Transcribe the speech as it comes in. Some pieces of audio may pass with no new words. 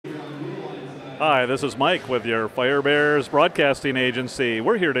Hi, this is Mike with your FireBears broadcasting agency.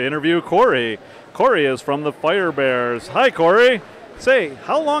 We're here to interview Corey. Corey is from the FireBears. Hi, Corey. Say,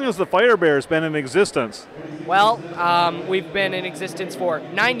 how long has the FireBears been in existence? Well, we've been in existence for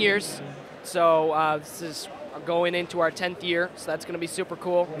 9 years, so this is going into our 10th year, so that's going to be super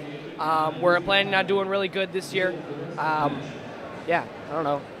cool. We're planning on doing really good this year. Yeah, I don't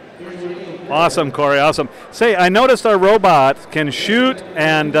know. Awesome, Corey, awesome. Say, I noticed our robot can shoot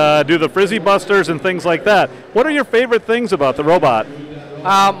and do the frizzy busters and things like that. What are your favorite things about the robot?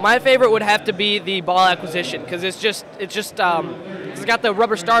 My favorite would have to be the ball acquisition, because it's got the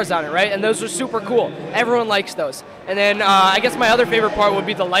rubber stars on it, right? And those are super cool. Everyone likes those. And then I guess my other favorite part would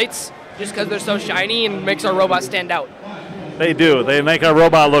be the lights, just because they're so shiny and makes our robot stand out. They do. They make our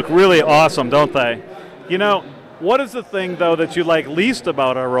robot look really awesome, don't they? You know, what is the thing, though, that you like least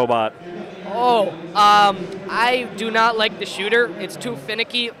about our robot? I do not like the shooter. It's too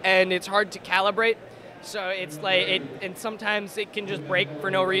finicky and it's hard to calibrate. So it's like, and sometimes it can just break for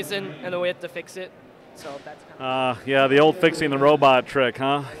no reason, and then we have to fix it. So that's kind of yeah, the old fixing the robot trick,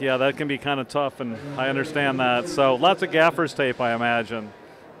 huh? Yeah, that can be kind of tough, and I understand that. So lots of gaffer's tape, I imagine.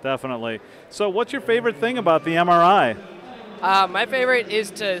 Definitely. So what's your favorite thing about the MRI? My favorite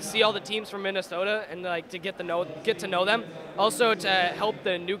is to see all the teams from Minnesota and to get to know them. Also to help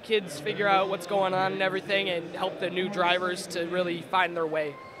the new kids figure out what's going on and everything, and help the new drivers to really find their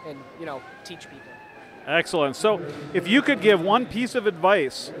way and teach people. Excellent. So if you could give one piece of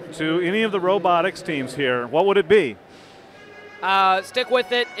advice to any of the robotics teams here, what would it be? Stick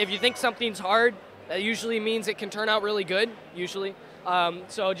with it. If you think something's hard, that usually means it can turn out really good, usually.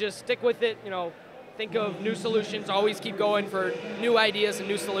 So just stick with it, think of new solutions, always keep going for new ideas and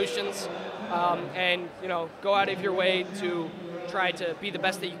new solutions, and go out of your way to try to be the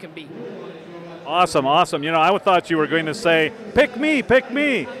best that you can be. Awesome, awesome. I thought you were going to say, pick me, pick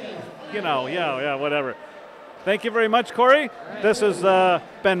me. Yeah, whatever. Thank you very much, Corey. This has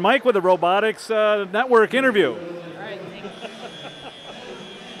been Mike with the Robotics Network interview.